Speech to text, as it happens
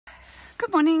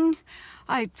Good morning.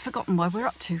 I'd forgotten where we're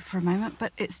up to for a moment,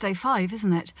 but it's day 5,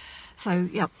 isn't it? So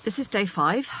yeah, this is day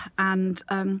 5, and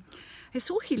it's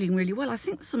all healing really well. I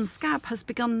think some scab has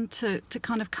begun to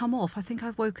kind of come off. I think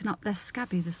I've woken up less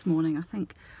scabby this morning. I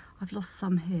think I've lost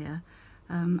some here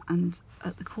and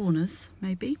at the corners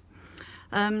maybe.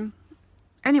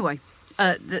 Anyway,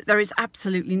 there is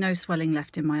absolutely no swelling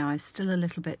left in my eyes. Still a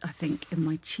little bit, I think, in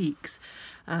my cheeks.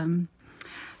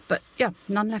 But yeah,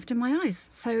 none left in my eyes.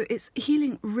 So it's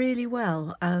healing really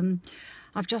well.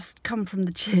 I've just come from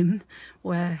the gym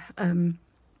where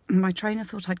my trainer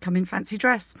thought I'd come in fancy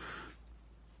dress.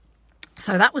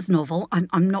 So that was novel.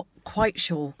 I'm not quite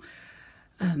sure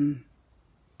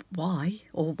why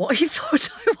or what he thought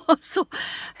I was, or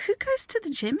who goes to the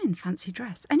gym in fancy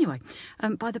dress. Anyway,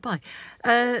 by the by.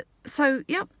 So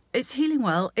yeah, it's healing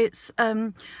well.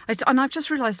 And I've just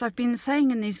realised I've been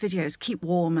saying in these videos, keep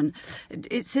warm, and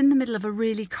it's in the middle of a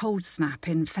really cold snap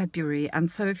in February. And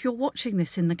so if you're watching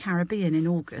this in the Caribbean in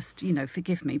August, you know,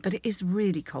 forgive me, but it is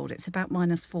really cold. It's about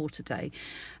 -4 today.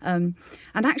 And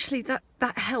actually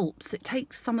that helps. It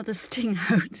takes some of the sting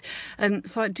out.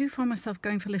 So I do find myself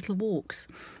going for little walks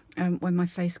when my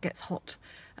face gets hot.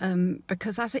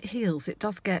 Because as it heals, it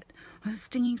does get,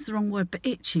 stinging's the wrong word, but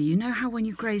itchy. You know how when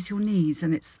you graze your knees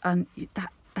and it's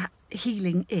that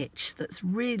healing itch that's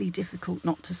really difficult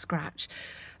not to scratch.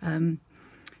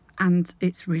 And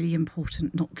it's really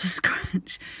important not to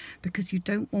scratch because you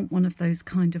don't want one of those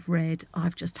kind of red,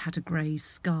 I've just had a graze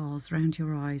scars around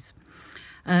your eyes.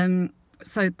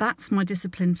 So that's my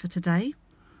discipline for today.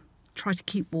 Try to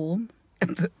keep warm.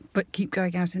 But keep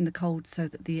going out in the cold so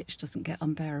that the itch doesn't get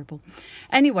unbearable.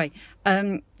 Anyway,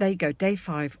 there you go, day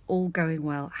 5, all going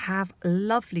well. Have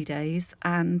lovely days,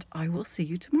 and I will see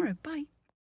you tomorrow. Bye.